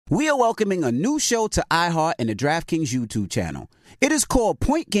We are welcoming a new show to iHeart and the DraftKings YouTube channel. It is called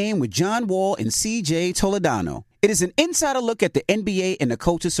Point Game with John Wall and CJ Toledano. It is an insider look at the NBA and the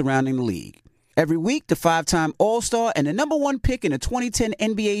coaches surrounding the league. Every week, the 5-time All-Star and the number one pick in the 2010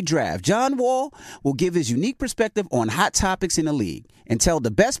 NBA Draft, John Wall, will give his unique perspective on hot topics in the league and tell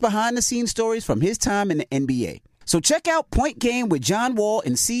the best behind-the-scenes stories from his time in the NBA. So check out Point Game with John Wall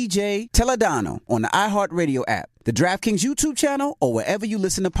and CJ Toledano on the iHeartRadio app, the DraftKings YouTube channel, or wherever you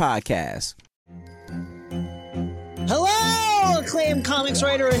listen to podcasts. Hello, acclaimed comics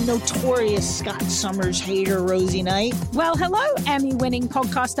writer and notorious Scott Summers hater, Rosie Knight. Well, hello, Emmy-winning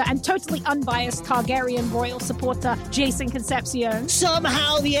podcaster and totally unbiased Targaryen royal supporter, Jason Concepcion.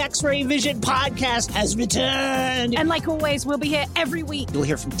 Somehow the X-Ray Vision podcast has returned. And like always, we'll be here every week. You'll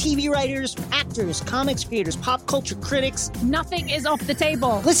hear from TV writers, actors, comics creators, pop culture critics. Nothing is off the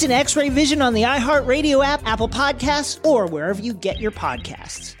table. Listen to X-Ray Vision on the iHeartRadio app, Apple Podcasts, or wherever you get your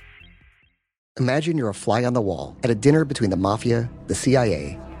podcasts. Imagine you're a fly on the wall at a dinner between the Mafia, the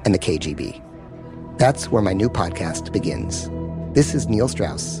CIA, and the KGB. That's where my new podcast begins. This is Neil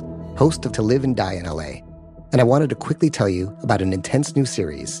Strauss, host of To Live and Die in LA, and I wanted to quickly tell you about an intense new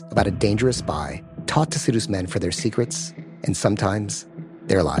series about a dangerous spy taught to seduce men for their secrets and sometimes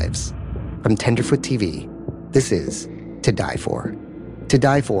their lives. From Tenderfoot TV, this is To Die For. To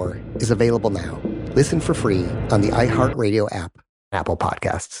Die For is available now. Listen for free on the iHeartRadio app, Apple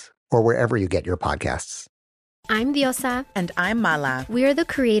Podcasts, or wherever you get your podcasts. I'm Diosa. And I'm Mala. We are the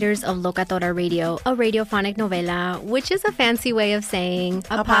creators of Locatora Radio, a radiophonic novela, which is a fancy way of saying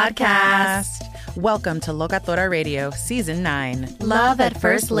a podcast. Welcome to Locatora Radio, Season 9. Love at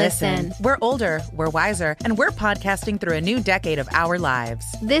first listen. We're older, we're wiser, and we're podcasting through a new decade of our lives.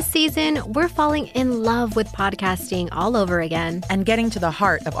 This season, we're falling in love with podcasting all over again. And getting to the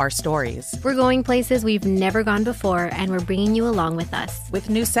heart of our stories. We're going places we've never gone before, and we're bringing you along with us. With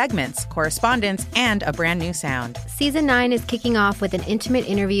new segments, correspondence, and a brand new sound. Season 9 is kicking off with an intimate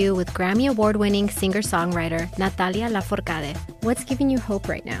interview with Grammy Award-winning singer-songwriter Natalia Lafourcade. What's giving you hope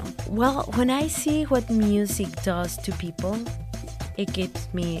right now? Well, when I see what music does to people, it gives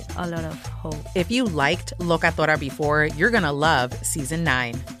me a lot of hope. If you liked Locatora before, you're going to love Season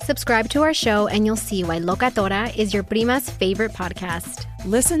 9. Subscribe to our show and you'll see why Locatora is your prima's favorite podcast.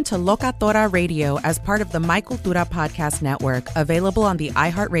 Listen to Locatora Radio as part of the My Cultura Podcast Network, available on the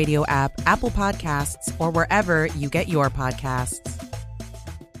iHeartRadio app, Apple Podcasts, or wherever you get your podcasts.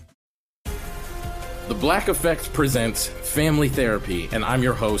 The Black Effect presents Family Therapy, and I'm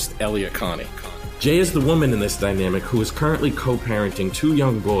your host, Elliot Connie. Jay is the woman in this dynamic who is currently co-parenting 2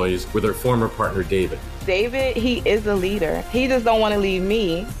 young boys with her former partner, David. David, he is a leader. He just don't want to leave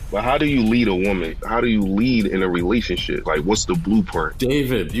me. But how do you lead a woman? How do you lead in a relationship? Like, what's the blueprint?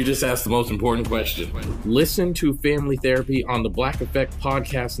 David, you just asked the most important question. Listen to Family Therapy on the Black Effect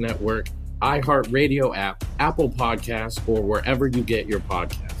Podcast Network, iHeartRadio app, Apple Podcasts, or wherever you get your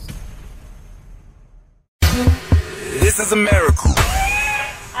podcasts. This is a miracle.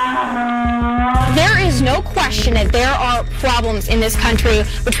 There is no question that there are problems in this country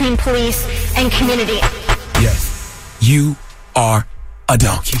between police and community. Yes, you are a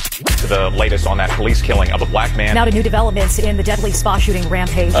donkey. The latest on that police killing of a black man. Now to new developments in the deadly spa shooting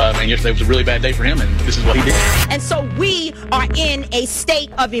rampage. And yesterday was a really bad day for him, and this is what he did. And so we are in a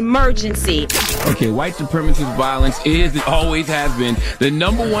state of emergency. Okay, white supremacist violence is and always has been the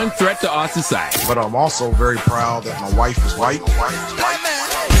number one threat to our society. But I'm also very proud that my wife is white.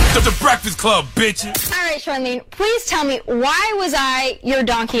 The Breakfast Club, bitches. All right, Charlene, please tell me, why was I your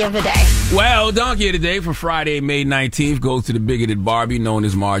donkey of the day? Well, donkey of the day for Friday, May 19th goes to the bigoted Barbie known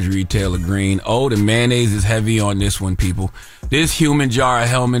as Marjorie Taylor Greene. Oh, the mayonnaise is heavy on this one, people. This human jar of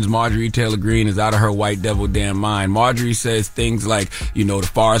Hellman's Marjorie Taylor Greene is out of her white devil damn mind. Marjorie says things like,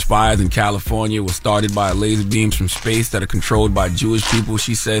 the forest fires in California were started by laser beams from space that are controlled by Jewish people.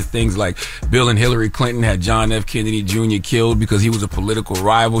 She says things like Bill and Hillary Clinton had John F. Kennedy Jr. killed because he was a political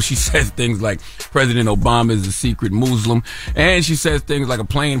rival. She says things like President Obama is a secret Muslim. And she says things like a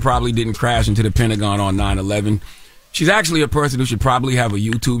plane probably didn't crash into the Pentagon on 9/11. She's actually a person who should probably have a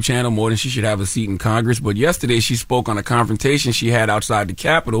YouTube channel more than she should have a seat in Congress. But yesterday she spoke on a confrontation she had outside the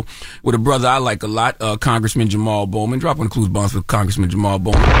Capitol with a brother I like a lot, Congressman Jamal Bowman. Drop on the clues bombs for Congressman Jamal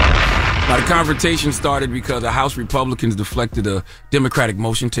Bowman. Now, the confrontation started because the House Republicans deflected a Democratic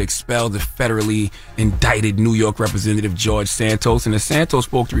motion to expel the federally indicted New York Representative George Santos. And as Santos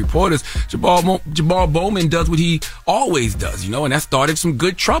spoke to reporters, Jamal Bowman does what he always does, and that started some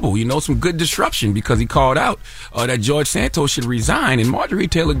good trouble, some good disruption, because he called out that George Santos should resign. And Marjorie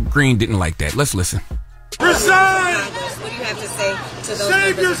Taylor Greene didn't like that. Let's listen. Resign! What do you have to say to those?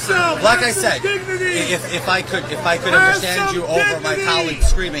 Save yourself! Like I said, if I could understand you over my colleagues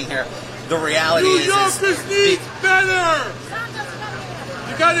screaming here, the reality New is Yorkers need better!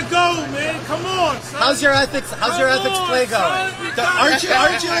 You gotta go, man. Come on, son. How's your ethics play going? Aren't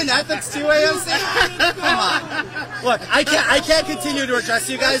you in ethics too, AOC? Come on. Look, I can't continue to address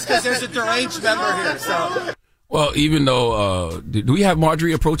you guys because there's a deranged member here. So. Well, even though do we have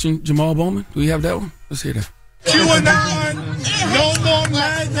Marjorie approaching Jamal Bowman? Do we have that one? Let's hear that. QAnon, no more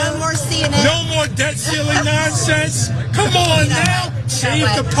MAGA, no more CNN, no more debt ceiling nonsense. Come on now, save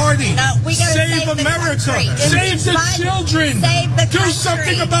the party, save America, save the children, do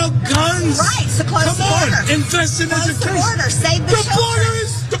something about guns. Right, so close the border. Come on, invest in education. Save the children.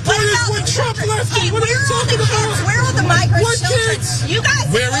 The border is what Trump left. What are you talking about? Where are the migrant children? Kids? You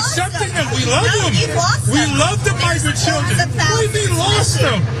guys We're accepting them. We love them. We love the migrant children. We lost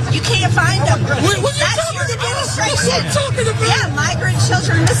them. You can't find them. What are you talking about? What are you talking about? Yeah, migrant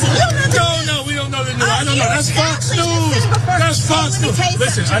children missing. No, we don't know the news. I don't know. That's Fox News. That's Fox News.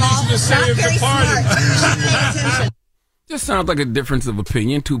 Listen, I need you to save the party. Just sounds like a difference of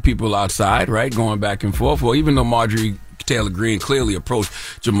opinion. Two people outside, right, going back and forth. Well, even though Marjorie Taylor Greene clearly approached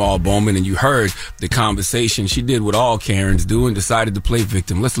Jamal Bowman, and you heard the conversation, she did what all Karens do and decided to play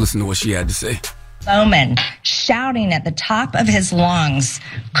victim. Let's listen to what she had to say. Bowman shouting at the top of his lungs,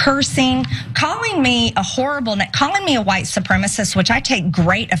 cursing, calling me a horrible, calling me a white supremacist, which I take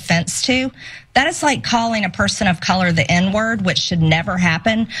great offense to. That is like calling a person of color the N-word, which should never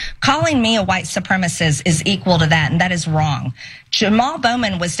happen. Calling me a white supremacist is equal to that, and that is wrong. Jamal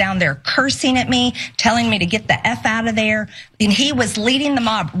Bowman was down there cursing at me, telling me to get the F out of there, and he was leading the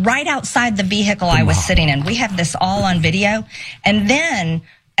mob right outside the vehicle I was sitting in. We have this all on video. And then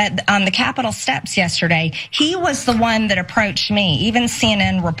on the Capitol steps yesterday, he was the one that approached me. Even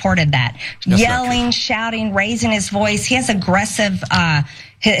CNN reported that. That's yelling, shouting, raising his voice. He has aggressive,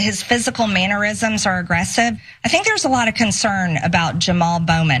 his physical mannerisms are aggressive. I think there's a lot of concern about Jamal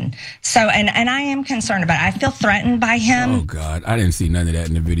Bowman. So, and I am concerned about it. I feel threatened by him. Oh, God. I didn't see none of that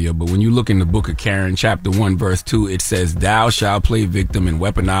in the video. But when you look in the book of Karen, chapter 1, verse 2, it says, "Thou shalt play victim and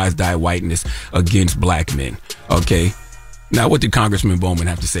weaponize thy whiteness against black men." Okay? Now, what did Congressman Bowman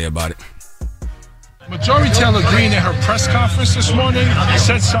have to say about it? Marjorie Taylor Greene in her press conference this morning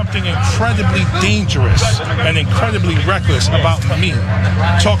said something incredibly dangerous and incredibly reckless about me,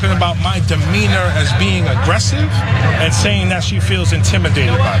 talking about my demeanor as being aggressive and saying that she feels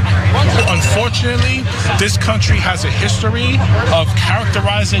intimidated by me. Unfortunately, this country has a history of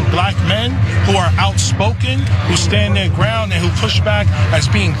characterizing black men who are outspoken, who stand their ground, and who push back as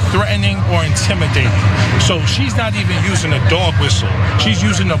being threatening or intimidating. So she's not even using a dog whistle. She's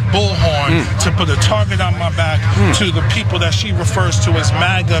using a bullhorn to put a target on my back to the people that she refers to as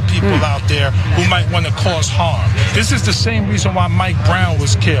MAGA people out there who might want to cause harm. This is the same reason why Mike Brown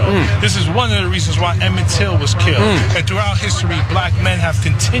was killed. This is one of the reasons why Emmett Till was killed. And throughout history, black men have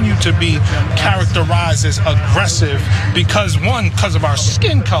continued to be characterized as aggressive because, one, because of our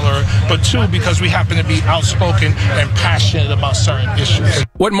skin color, but two, because we happen to be outspoken and passionate about certain issues.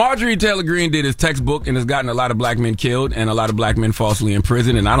 What Marjorie Taylor Greene did is textbook and has gotten a lot of black men killed and a lot of black men falsely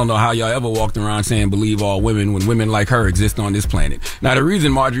imprisoned. And I don't know how y'all ever walked around saying believe all women when women like her exist on this planet. Now, the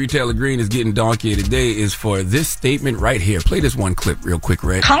reason Marjorie Taylor Greene is getting donkey today is for this statement right here. Play this one clip real quick,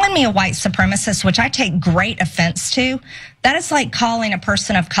 Red. Calling me a white supremacist, which I take great offense to. That is like calling a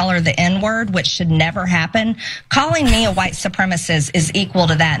person of color the N-word, which should never happen. Calling me a white supremacist is equal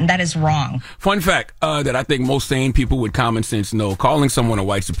to that, and that is wrong. Fun fact that I think most sane people with common sense know, calling someone a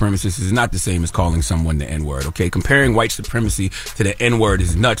white supremacist is not the same as calling someone the N-word, okay? Comparing white supremacy to the N-word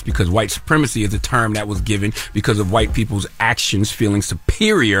is nuts because white supremacy is a term that was given because of white people's actions feeling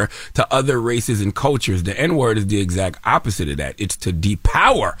superior to other races and cultures. The N-word is the exact opposite of that. It's to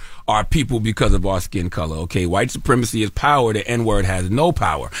depower our people because of our skin color, okay? White supremacy is power. The N-word has no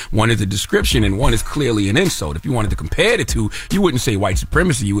power. One is a description and one is clearly an insult. If you wanted to compare the two, you wouldn't say white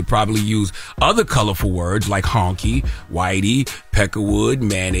supremacy. You would probably use other colorful words like honky, whitey, peckerwood,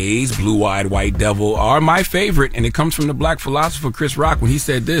 mayonnaise, blue-eyed white devil are my favorite, and it comes from the black philosopher Chris Rock when he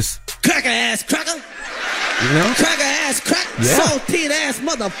said this. Cracker ass cracker. You know? Cracker ass crack. Yeah. Saltine ass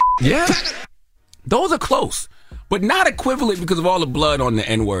mother. Yeah. Cracker. Those are close, but not equivalent because of all the blood on the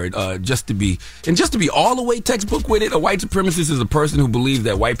N-word. Just to be all the way textbook with it, a white supremacist is a person who believes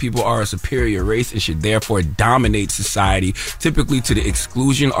that white people are a superior race and should therefore dominate society, typically to the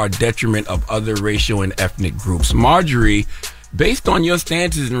exclusion or detriment of other racial and ethnic groups. Marjorie, based on your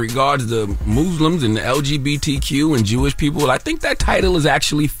stances in regards to Muslims and the LGBTQ and Jewish people, I think that title is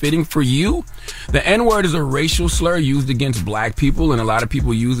actually fitting for you. The N-word is a racial slur used against black people, and a lot of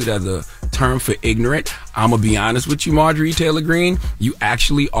people use it as a term for ignorant. I'm going to be honest with you, Marjorie Taylor Greene. You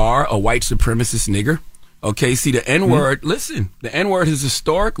actually are a white supremacist nigger. Okay, see, the N-word, listen, the N-word has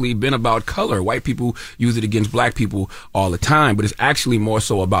historically been about color. White people use it against black people all the time, but it's actually more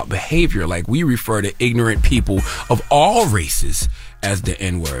so about behavior. Like, we refer to ignorant people of all races as the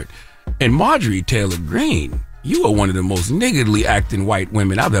N-word. And Marjorie Taylor Greene, you are one of the most niggardly acting white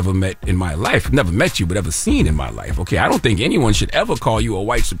women I've ever met in my life. Never met you, but ever seen in my life. Okay, I don't think anyone should ever call you a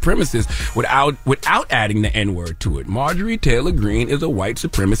white supremacist without adding the N-word to it. Marjorie Taylor Greene is a white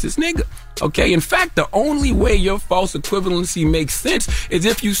supremacist nigga. Okay, in fact, the only way your false equivalency makes sense is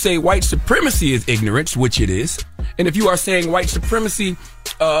if you say white supremacy is ignorance, which it is. And if you are saying white supremacy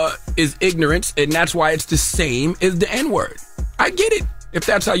is ignorance, and that's why it's the same as the N-word. I get it, if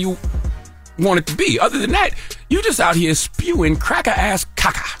that's how you want it to be. Other than that, you just out here spewing cracker-ass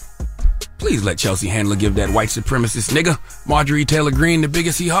caca. Please let Chelsea Handler give that white supremacist nigga, Marjorie Taylor Greene, the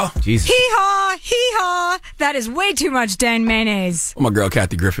biggest hee-haw. Jesus. Hee-haw, hee-haw. That is way too much Dan mayonnaise. Oh, my girl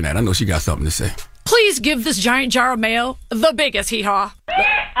Kathy Griffin at. I know she got something to say. Please give this giant jar of mayo the biggest hee-haw.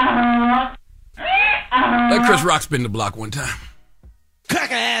 Let Chris Rock spin the block one time.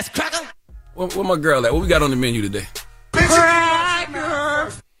 Cracker-ass cracker. Where my girl at? What we got on the menu today?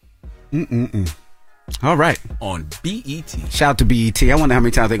 Cracker. All right. On BET. Shout out to BET. I wonder how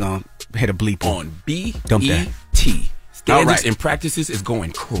many times they're going to hit a bleep on BET. Standards and practices is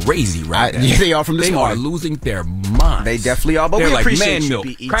going crazy right now. Yeah, they are from this morning. They are losing their minds. They definitely are, but they're we like appreciate man you, milk,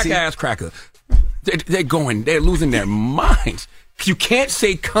 BET. cracker-ass cracker. They're losing their minds. You can't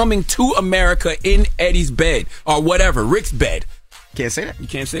say coming to America in Eddie's bed or whatever, Rick's bed. Can't say that. You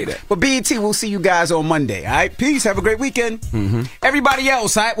can't say that. But BET, we'll see you guys on Monday. All right, peace. Have a great weekend. Everybody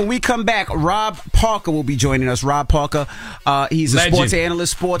else, all right, when we come back, Rob Parker will be joining us. Rob Parker, he's a sports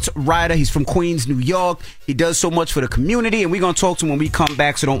analyst, sports writer. He's from Queens, New York. He does so much for the community, and we're going to talk to him when we come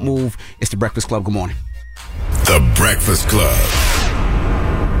back, so don't move. It's The Breakfast Club. Good morning. The Breakfast Club.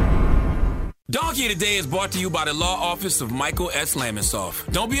 Donkey Today is brought to you by the law office of Michael S.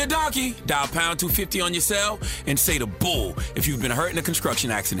 Lamonsoff. Don't be a donkey. Dial pound 250 on your cell and say the bull if you've been hurt in a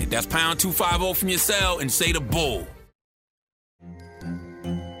construction accident. That's pound 250 from your cell and say the bull.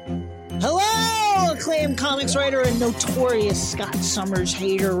 Hello, acclaimed comics writer and notorious Scott Summers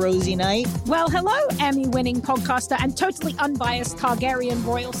hater, Rosie Knight. Well, hello, Emmy-winning podcaster and totally unbiased Targaryen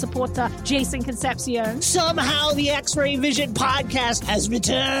royal supporter, Jason Concepcion. Somehow the X-Ray Vision podcast has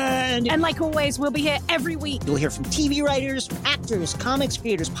returned. And like always, we'll be here every week. You'll hear from TV writers, actors, comics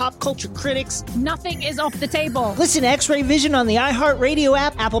creators, pop culture critics. Nothing is off the table. Listen to X-Ray Vision on the iHeartRadio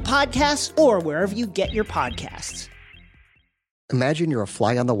app, Apple Podcasts, or wherever you get your podcasts. Imagine you're a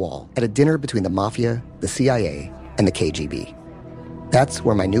fly on the wall at a dinner between the mafia, the CIA, and the KGB. That's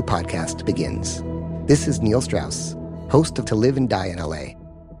where my new podcast begins. This is Neil Strauss, host of To Live and Die in LA,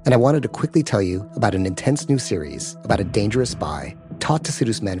 and I wanted to quickly tell you about an intense new series about a dangerous spy taught to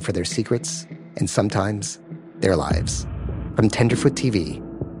seduce men for their secrets and sometimes their lives. From Tenderfoot TV,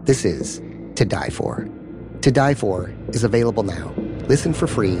 this is To Die For. To Die For is available now. Listen for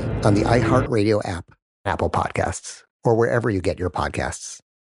free on the iHeartRadio app, Apple Podcasts, or wherever you get your podcasts.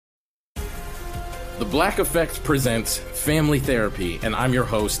 The Black Effect presents Family Therapy, and I'm your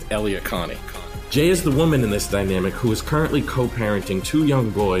host, Elliot Connie. Jay is the woman in this dynamic who is currently co-parenting 2 young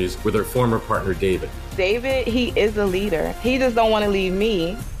boys with her former partner, David. David, he is a leader. He just don't want to leave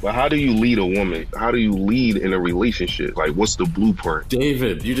me. But how do you lead a woman? How do you lead in a relationship? Like, what's the blueprint?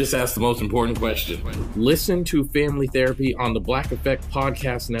 David, you just asked the most important question. Listen to Family Therapy on the Black Effect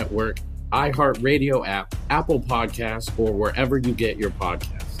Podcast Network, iHeartRadio app, Apple Podcasts, or wherever you get your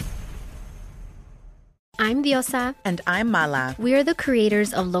podcasts. I'm Diosa. And I'm Mala. We are the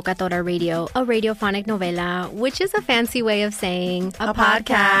creators of Locatora Radio, a radiophonic novela, which is a fancy way of saying a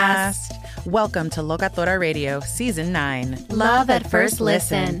podcast. Welcome to Locatora Radio, Season 9. Love at first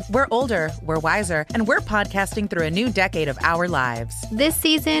listen. We're older, we're wiser, and we're podcasting through a new decade of our lives. This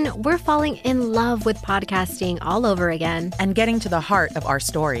season, we're falling in love with podcasting all over again. And getting to the heart of our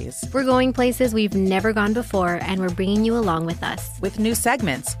stories. We're going places we've never gone before, and we're bringing you along with us. With new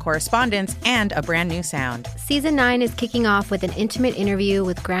segments, correspondence, and a brand new sound. Season 9 is kicking off with an intimate interview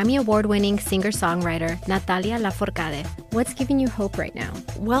with Grammy Award-winning singer-songwriter Natalia Lafourcade. What's giving you hope right now?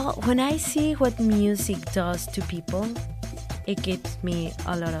 Well, when I see what music does to people, it gives me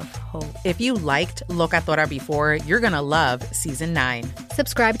a lot of hope. If you liked Locatora before, you're going to love Season 9.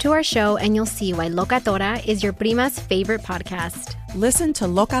 Subscribe to our show and you'll see why Locatora is your prima's favorite podcast. Listen to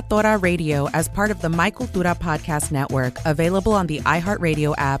Locatora Radio as part of the My Cultura Podcast Network, available on the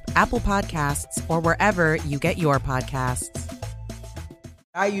iHeartRadio app, Apple Podcasts, or wherever you get your podcasts.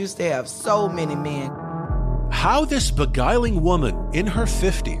 I used to have so many men. how this beguiling woman in her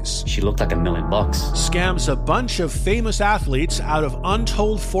 50s, she looked like $1 million, scams a bunch of famous athletes out of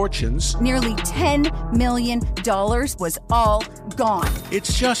untold fortunes. Nearly $10 million was all gone.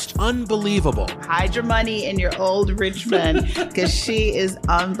 It's just unbelievable. Hide your money in your old rich man, because she is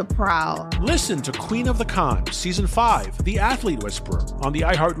on the prowl. Listen to Queen of the Con, Season 5, The Athlete Whisperer, on the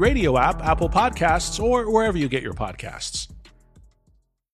iHeartRadio app, Apple Podcasts, or wherever you get your podcasts.